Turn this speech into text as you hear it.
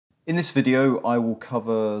In this video, I will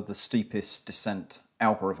cover the steepest descent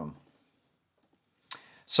algorithm.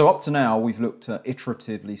 So up to now, we've looked at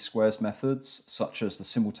iterative least squares methods, such as the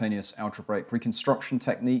simultaneous algebraic reconstruction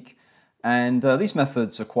technique, and these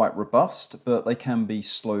methods are quite robust, but they can be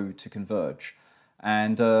slow to converge.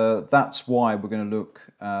 And that's why we're going to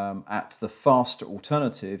look at the faster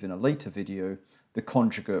alternative in a later video, the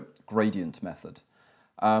conjugate gradient method.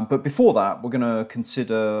 But before that, we're going to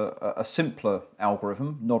consider a simpler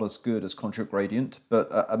algorithm, not as good as conjugate gradient, but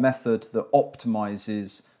a method that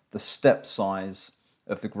optimizes the step size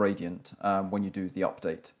of the gradient when you do the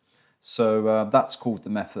update. So that's called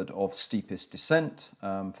the method of steepest descent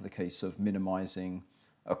for the case of minimizing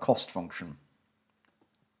a cost function.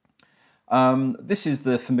 This is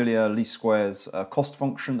the familiar least squares cost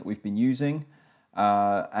function that we've been using.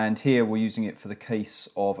 And here we're using it for the case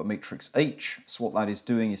of a matrix H. So what that is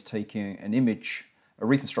doing is taking an image, a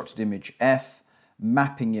reconstructed image F,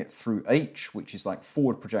 mapping it through H, which is like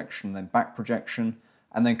forward projection, then back projection,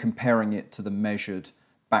 and then comparing it to the measured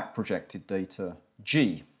back projected data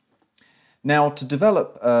G. Now, to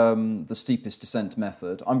develop the steepest descent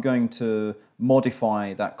method, I'm going to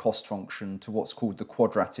modify that cost function to what's called the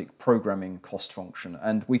quadratic programming cost function.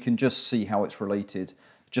 And we can just see how it's related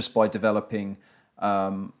just by developing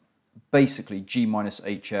basically G minus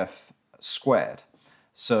HF squared.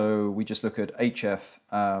 So we just look at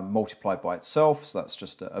HF multiplied by itself, so that's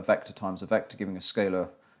just a vector times a vector giving a scalar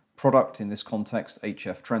product, in this context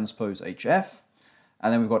HF transpose HF,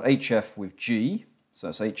 and then we've got HF with G, so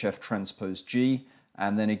that's HF transpose G,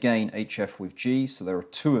 and then again HF with G, so there are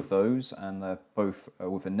two of those and they're both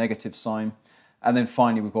with a negative sign, and then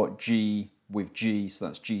finally we've got G with G, so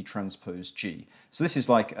that's G transpose G. So this is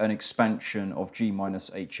like an expansion of G minus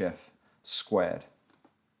HF squared.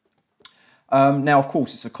 Now, of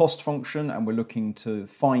course, it's a cost function and we're looking to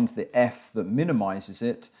find the F that minimizes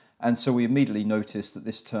it, and so we immediately notice that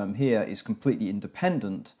this term here is completely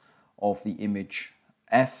independent of the image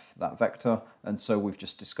F, that vector, and so we've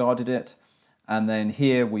just discarded it. And then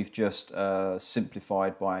here we've just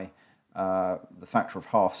simplified by the factor of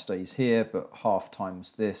half stays here, but half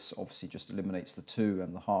times this obviously just eliminates the 2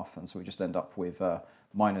 and the half, and so we just end up with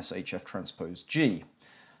minus HF transpose G.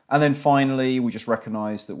 And then finally, we just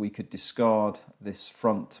recognize that we could discard this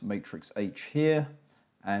front matrix H here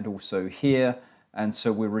and also here, and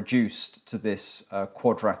so we're reduced to this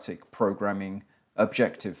quadratic programming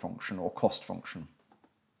objective function or cost function.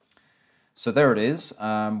 So there it is.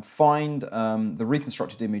 Find the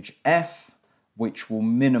reconstructed image F, which will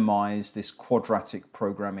minimize this quadratic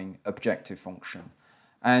programming objective function.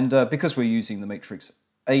 And because we're using the matrix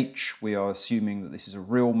H, we are assuming that this is a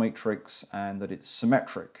real matrix and that it's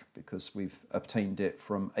symmetric because we've obtained it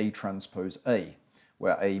from A transpose A,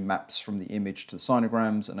 where A maps from the image to the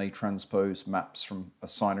sinograms and A transpose maps from a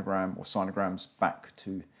sinogram or sinograms back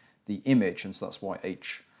to the image, and so that's why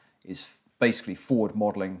H is basically forward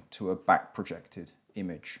modeling to a back projected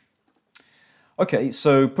image. Okay,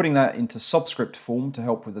 so putting that into subscript form to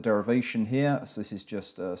help with the derivation here, so this is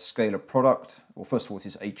just a scalar product. Well, first of all, this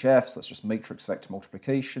is HF, so that's just matrix vector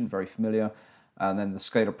multiplication, very familiar. And then the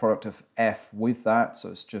scalar product of F with that, so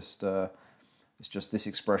it's just this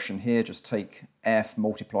expression here, just take F,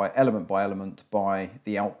 multiply element by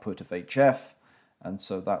the output of HF. And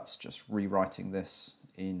so that's just rewriting this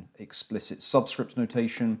in explicit subscript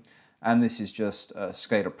notation. And this is just a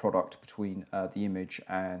scalar product between the image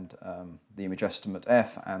and the image estimate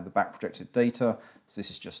F and the back projected data. So this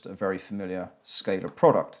is just a very familiar scalar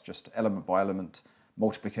product, just element by element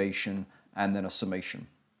multiplication and then a summation.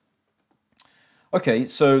 Okay,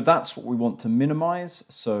 so that's what we want to minimize.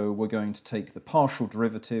 So we're going to take the partial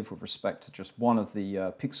derivative with respect to just one of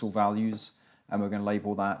the pixel values, and we're going to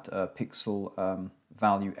label that pixel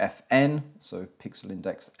value Fn, so pixel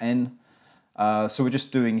index n. So we're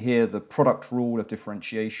just doing here the product rule of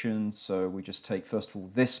differentiation. So we just take, first of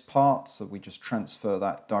all, this part. So we just transfer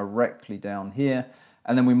that directly down here.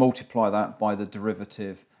 And then we multiply that by the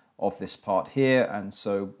derivative of this part here. And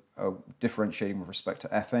so differentiating with respect to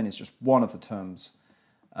Fn is just one of the terms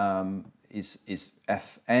is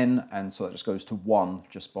Fn. And so that just goes to 1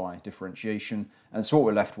 just by differentiation. And so what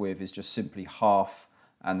we're left with is just simply half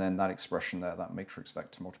and then that expression there, that matrix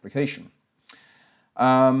vector multiplication.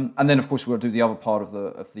 And then, of course, we'll do the other part of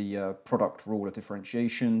the product rule of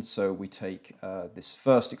differentiation. So we take this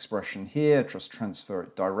first expression here, just transfer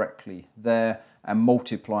it directly there, and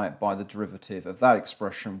multiply it by the derivative of that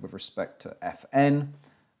expression with respect to Fn.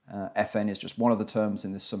 Fn is just one of the terms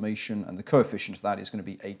in this summation, and the coefficient of that is going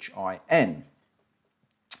to be Hin.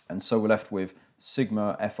 And so we're left with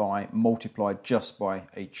sigma Fi multiplied just by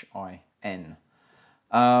Hin.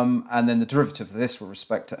 And then the derivative of this with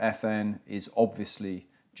respect to fn is obviously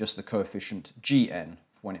just the coefficient gn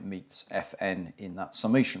when it meets fn in that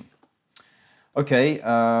summation. Okay,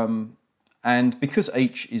 and because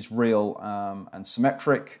h is real and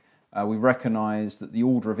symmetric, we recognize that the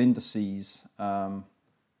order of indices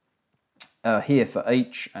here for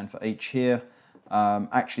h and for h here,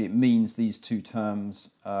 actually it means these two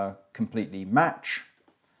terms completely match.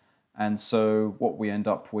 And so what we end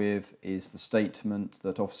up with is the statement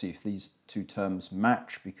that obviously if these two terms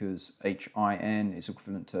match, because hin is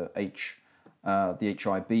equivalent to the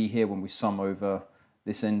hib here when we sum over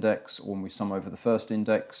this index, or when we sum over the first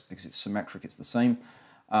index, because it's symmetric, it's the same.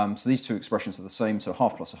 So these two expressions are the same, so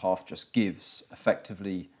half plus a half just gives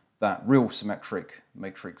effectively that real symmetric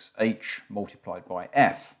matrix H multiplied by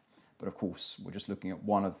F. But of course, we're just looking at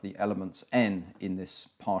one of the elements n in this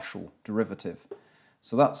partial derivative.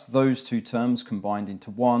 So that's those two terms combined into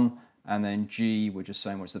one, and then g, we're just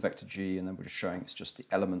saying what's the vector g, and then we're just showing it's just the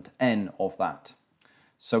element n of that.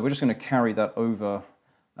 So we're just going to carry that over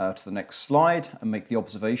to the next slide and make the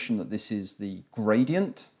observation that this is the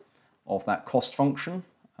gradient of that cost function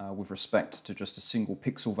with respect to just a single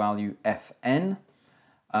pixel value fn.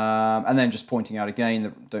 And then just pointing out again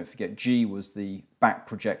that don't forget g was the back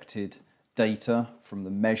projected data from the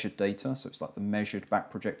measured data, so it's like the measured back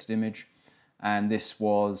projected image, and this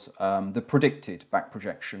was the predicted back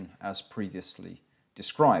projection as previously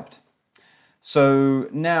described. So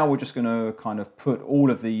now we're just going to kind of put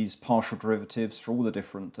all of these partial derivatives for all the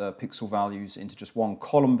different pixel values into just one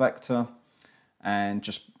column vector, and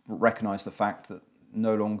just recognize the fact that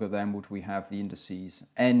no longer then would we have the indices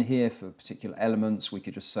n here for particular elements. We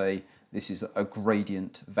could just say this is a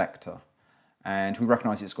gradient vector. And we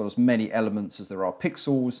recognize it's got as many elements as there are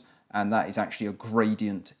pixels, and that is actually a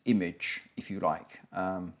gradient image, if you like,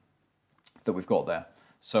 that we've got there.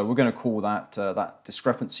 So we're going to call that that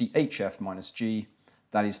discrepancy hf minus g.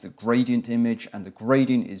 That is the gradient image, and the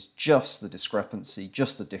gradient is just the discrepancy,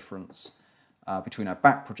 just the difference between our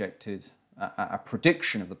back projected, our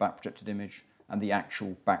prediction of the back projected image and the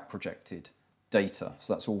actual back projected data.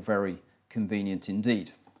 So that's all very convenient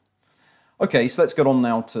indeed. Okay, so let's get on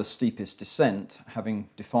now to steepest descent, having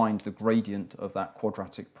defined the gradient of that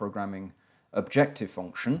quadratic programming objective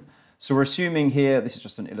function. So we're assuming here, this is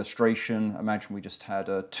just an illustration, imagine we just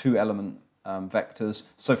had two element vectors.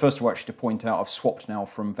 So first of all, actually to point out, I've swapped now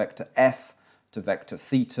from vector f to vector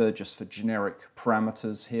theta just for generic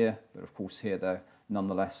parameters here, but of course here they're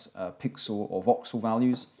nonetheless pixel or voxel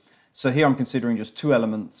values. So here I'm considering just two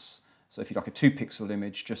elements, so if you like a 2 pixel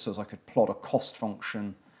image, just so as I could plot a cost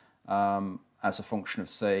function as a function of,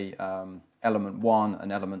 say, element 1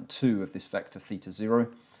 and element 2 of this vector theta 0.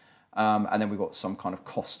 And then we've got some kind of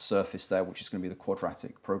cost surface there, which is going to be the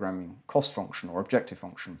quadratic programming cost function or objective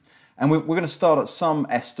function. And we're going to start at some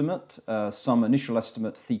estimate, some initial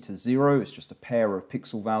estimate theta 0. It's just a pair of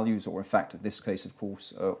pixel values, or in fact, in this case, of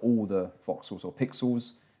course, all the voxels or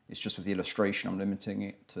pixels. It's just with the illustration, I'm limiting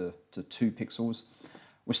it to 2 pixels.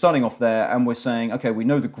 We're starting off there and we're saying, okay, we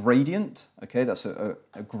know the gradient, okay, that's a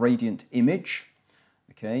gradient image,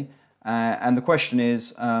 okay, and the question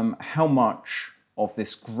is how much of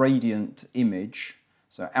this gradient image,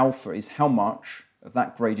 so alpha is how much of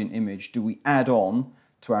that gradient image do we add on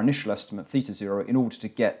to our initial estimate theta 0 in order to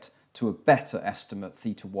get to a better estimate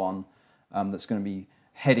theta 1 that's going to be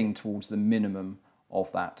heading towards the minimum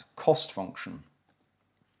of that cost function.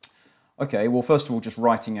 Okay, well, first of all, just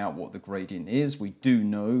writing out what the gradient is. We do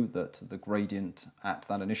know that the gradient at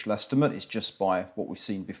that initial estimate is just by what we've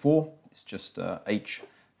seen before. It's just h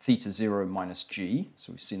theta 0 minus g.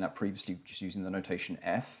 So we've seen that previously just using the notation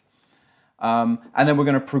f. And then we're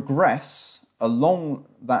going to progress along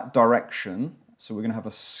that direction. So we're going to have a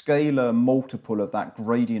scalar multiple of that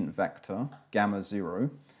gradient vector, gamma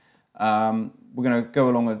 0. We're going to go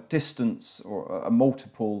along a distance or a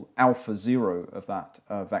multiple alpha 0 of that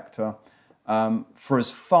vector for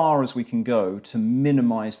as far as we can go to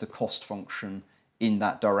minimize the cost function in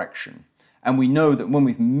that direction. And we know that when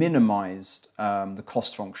we've minimized the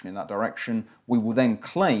cost function in that direction, we will then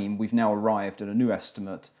claim we've now arrived at a new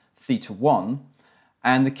estimate, theta 1.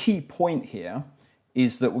 And the key point here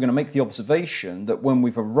is that we're going to make the observation that when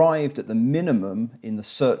we've arrived at the minimum in the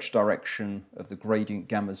search direction of the gradient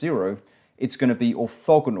gamma 0, it's going to be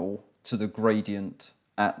orthogonal to the gradient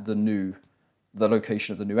at the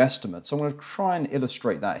location of the new estimate. So I'm going to try and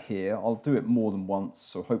illustrate that here. I'll do it more than once,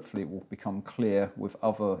 so hopefully it will become clear with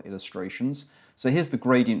other illustrations. So here's the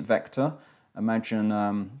gradient vector.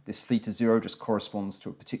 Imagine this theta 0 just corresponds to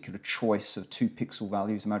a particular choice of 2 pixel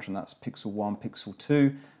values. Imagine that's pixel 1, pixel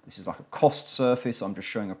 2. This is like a cost surface. I'm just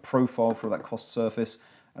showing a profile for that cost surface,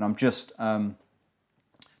 and I'm just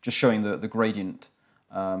just showing the gradient,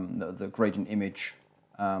 the gradient image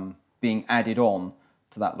being added on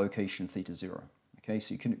to that location theta 0. Okay,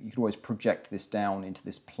 so you can always project this down into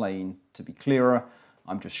this plane to be clearer.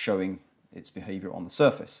 I'm just showing its behavior on the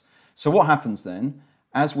surface. So what happens then,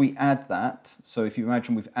 as we add that, so if you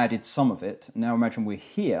imagine we've added some of it, now imagine we're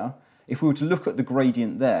here, if we were to look at the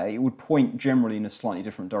gradient there, it would point generally in a slightly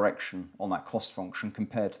different direction on that cost function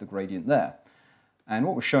compared to the gradient there. And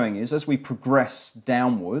what we're showing is, as we progress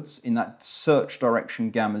downwards in that search direction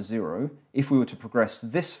gamma 0, if we were to progress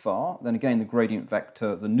this far, then again the gradient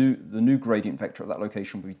vector, the new gradient vector at that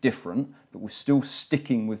location would be different, but we're still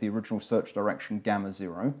sticking with the original search direction gamma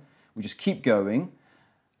 0. We just keep going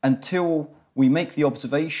until we make the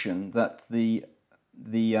observation that the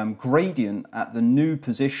gradient at the new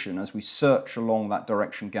position as we search along that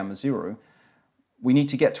direction gamma 0, we need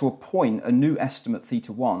to get to a point, a new estimate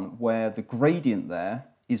theta 1, where the gradient there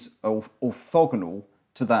is orthogonal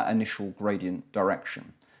to that initial gradient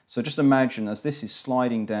direction. So just imagine as this is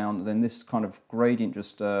sliding down, then this kind of gradient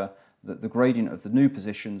just, the gradient of the new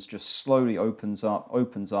positions just slowly opens up,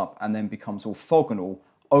 and then becomes orthogonal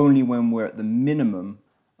only when we're at the minimum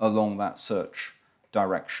along that search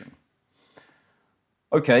direction.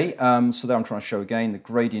 Okay, so there I'm trying to show again the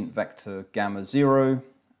gradient vector gamma 0,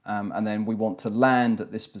 and then we want to land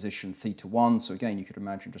at this position theta 1. So again, you could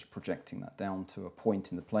imagine just projecting that down to a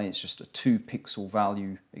point in the plane. It's just a 2-pixel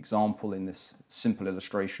value example in this simple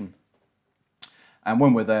illustration. And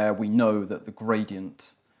when we're there, we know that the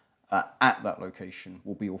gradient at that location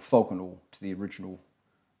will be orthogonal to the original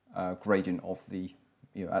gradient of the,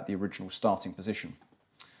 at the original starting position.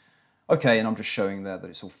 Okay, and I'm just showing there that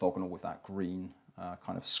it's orthogonal with that green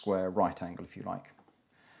kind of square right angle, if you like.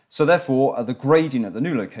 So therefore, the gradient at the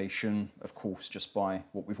new location, of course, just by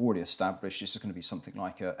what we've already established, is going to be something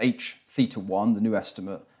like h theta 1, the new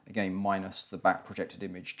estimate, again, minus the back projected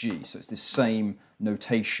image g. So it's this same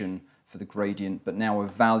notation for the gradient, but now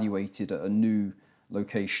evaluated at a new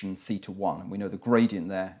location theta 1. And we know the gradient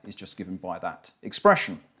there is just given by that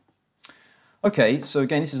expression. Okay, so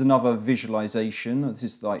again, this is another visualization. This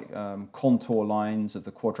is like contour lines of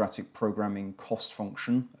the quadratic programming cost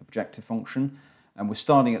function, objective function. And we're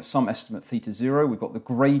starting at some estimate theta 0. We've got the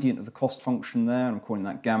gradient of the cost function there, and I'm calling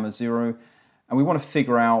that gamma 0. And we want to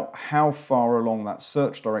figure out how far along that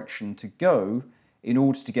search direction to go in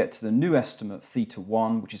order to get to the new estimate theta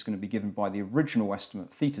 1, which is going to be given by the original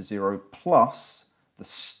estimate theta 0 plus the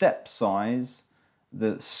step size,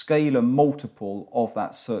 the scalar multiple of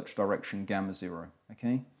that search direction gamma 0.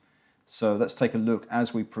 Okay? So let's take a look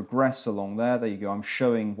as we progress along there. There you go. I'm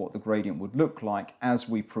showing what the gradient would look like as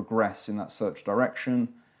we progress in that search direction.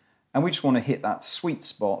 And we just want to hit that sweet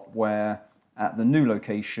spot where at the new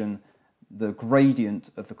location, the gradient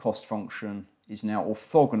of the cost function is now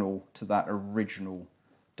orthogonal to that original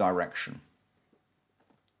direction.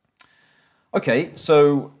 Okay,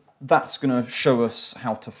 so that's going to show us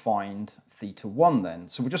how to find theta 1 then.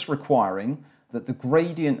 So we're just requiring that the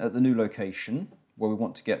gradient at the new location, where we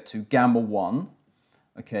want to get to gamma 1,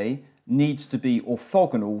 okay, needs to be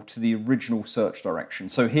orthogonal to the original search direction.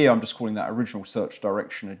 So here I'm just calling that original search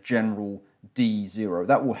direction a general D0.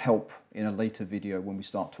 That will help in a later video when we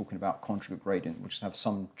start talking about conjugate gradient. We'll just have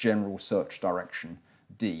some general search direction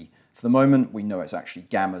D. For the moment, we know it's actually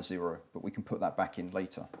gamma 0, but we can put that back in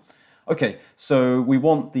later. Okay, so we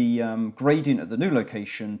want the gradient at the new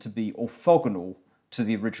location to be orthogonal to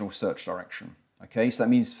the original search direction. Okay, so that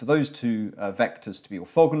means for those two vectors to be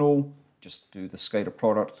orthogonal, just do the scalar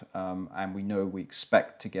product, and we know we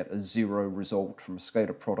expect to get a 0 result from a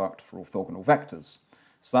scalar product for orthogonal vectors.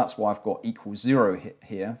 So that's why I've got equals 0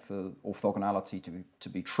 here for orthogonality to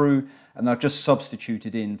be true, and I've just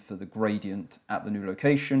substituted in for the gradient at the new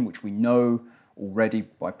location, which we know already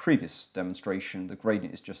by previous demonstration, the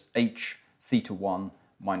gradient is just h theta 1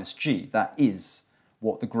 minus g. That is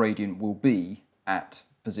what the gradient will be at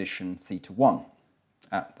position theta 1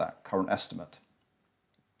 at that current estimate.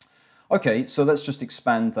 Okay, so let's just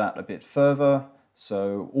expand that a bit further.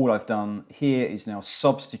 So all I've done here is now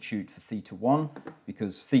substitute for theta 1,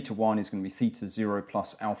 because theta 1 is going to be theta 0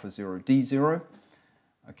 plus alpha 0 d0.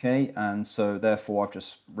 Okay, and so therefore I've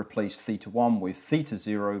just replaced theta 1 with theta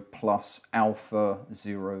 0 plus alpha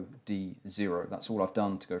 0 d0. That's all I've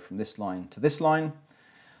done to go from this line to this line.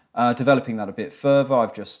 Developing that a bit further,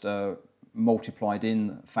 I've just factored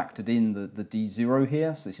in the d0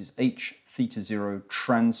 here. So this is h theta 0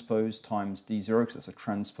 transpose times d0, because that's a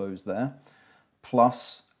transpose there,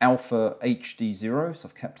 plus alpha h d0, so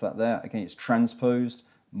I've kept that there. Again, it's transposed,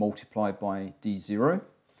 multiplied by d0.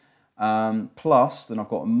 Plus, then I've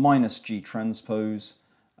got a minus g transpose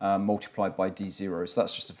multiplied by d0. So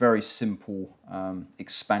that's just a very simple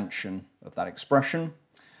expansion of that expression.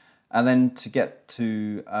 And then to get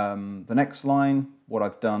to the next line, what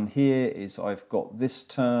I've done here is I've got this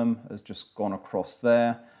term has just gone across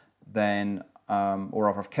there, then,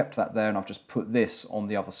 or I've kept that there and I've just put this on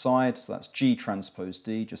the other side. So that's G transpose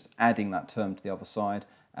D, just adding that term to the other side.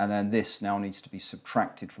 And then this now needs to be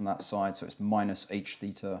subtracted from that side. So it's minus H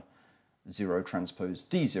theta 0 transpose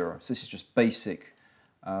D0. So this is just basic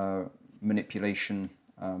manipulation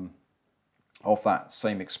of that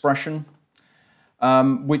same expression.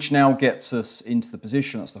 Which now gets us into the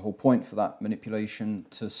position, that's the whole point for that manipulation,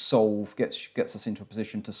 to solve, gets us into a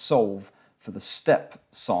position to solve for the step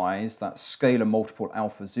size, that scalar multiple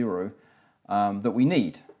alpha 0, that we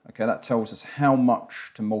need. Okay, that tells us how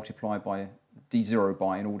much to multiply by d0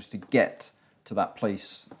 by in order to get to that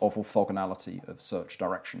place of orthogonality of search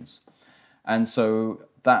directions. And so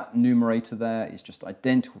that numerator there is just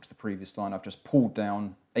identical to the previous line. I've just pulled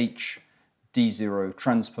down h d0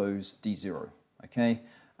 transpose d0. Okay,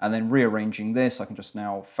 and then rearranging this, I can just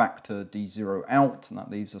now factor d0 out, and that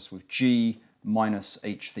leaves us with g minus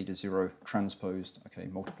h theta 0 transposed, okay,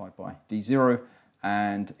 multiplied by d0.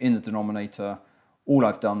 And in the denominator, all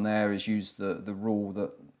I've done there is use the rule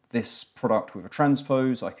that this product with a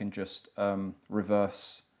transpose, I can just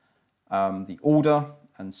reverse the order,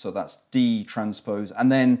 and so that's d transpose,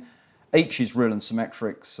 and then h is real and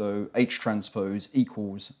symmetric, so h transpose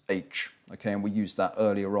equals h. Okay, and we used that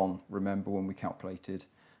earlier on, remember, when we calculated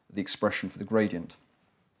the expression for the gradient.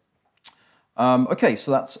 Okay,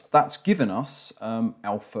 so that's given us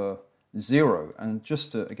alpha 0. And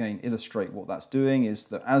just to, again, illustrate what that's doing is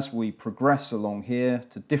that as we progress along here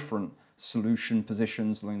to different solution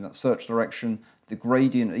positions along that search direction, the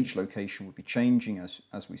gradient at each location would be changing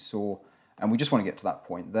as we saw. And we just want to get to that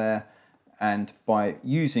point there. And by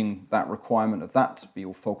using that requirement of that to be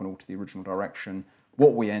orthogonal to the original direction,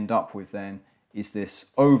 what we end up with then is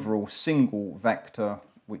this overall single vector,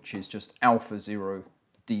 which is just alpha 0,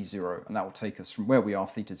 d0, and that will take us from where we are,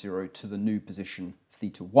 theta 0, to the new position,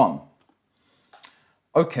 theta 1.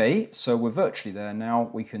 Okay, so we're virtually there now.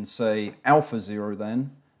 We can say alpha 0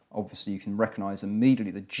 then. Obviously, you can recognize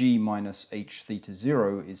immediately that g minus h theta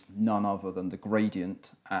 0 is none other than the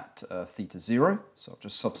gradient at theta 0. So I've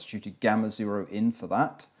just substituted gamma 0 in for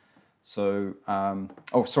that. So,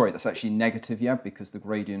 oh, sorry, that's actually negative, yeah, because the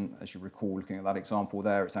gradient, as you recall, looking at that example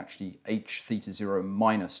there, it's actually h theta 0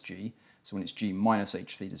 minus g. So when it's g minus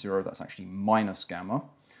h theta 0, that's actually minus gamma.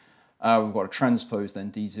 We've got a transpose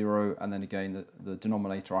then d0, and then again, the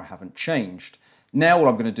denominator I haven't changed. Now what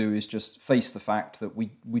I'm going to do is just face the fact that we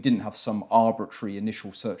didn't have some arbitrary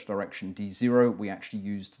initial search direction d0, we actually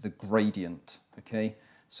used the gradient, okay?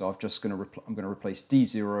 So I'm going to replace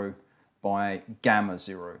d0 by gamma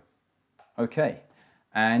 0. Okay,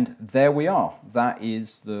 and there we are. That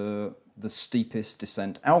is the steepest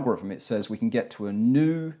descent algorithm. It says we can get to a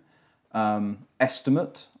new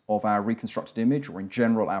estimate of our reconstructed image, or in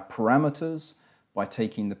general our parameters, by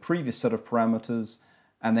taking the previous set of parameters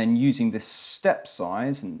and then using this step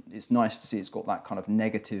size, and it's nice to see it's got that kind of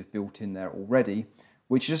negative built in there already,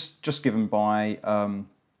 which is just given by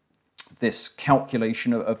this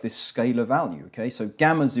calculation of this scalar value. Okay, so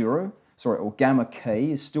gamma 0, sorry, or gamma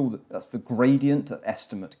k is still, that's the gradient at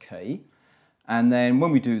estimate k. And then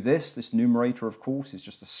when we do this, this numerator, of course, is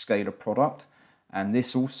just a scalar product. And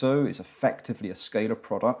this also is effectively a scalar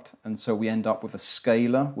product. And so we end up with a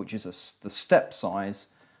scalar, which is the step size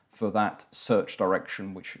for that search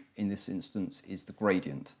direction, which in this instance is the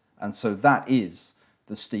gradient. And so that is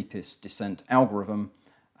the steepest descent algorithm.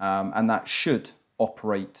 And that should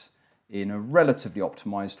operate in a relatively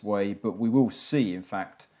optimized way. But we will see, in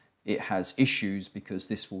fact, it has issues because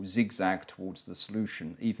this will zigzag towards the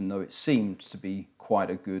solution, even though it seemed to be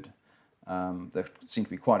quite a good, there seemed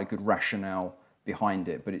to be quite a good rationale behind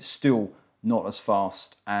it, but it's still not as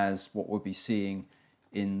fast as what we'll be seeing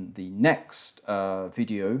in the next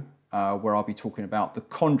video, where I'll be talking about the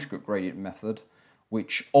conjugate gradient method,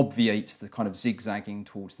 which obviates the kind of zigzagging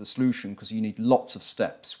towards the solution, because you need lots of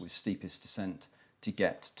steps with steepest descent to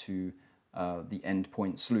get to the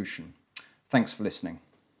endpoint solution. Thanks for listening.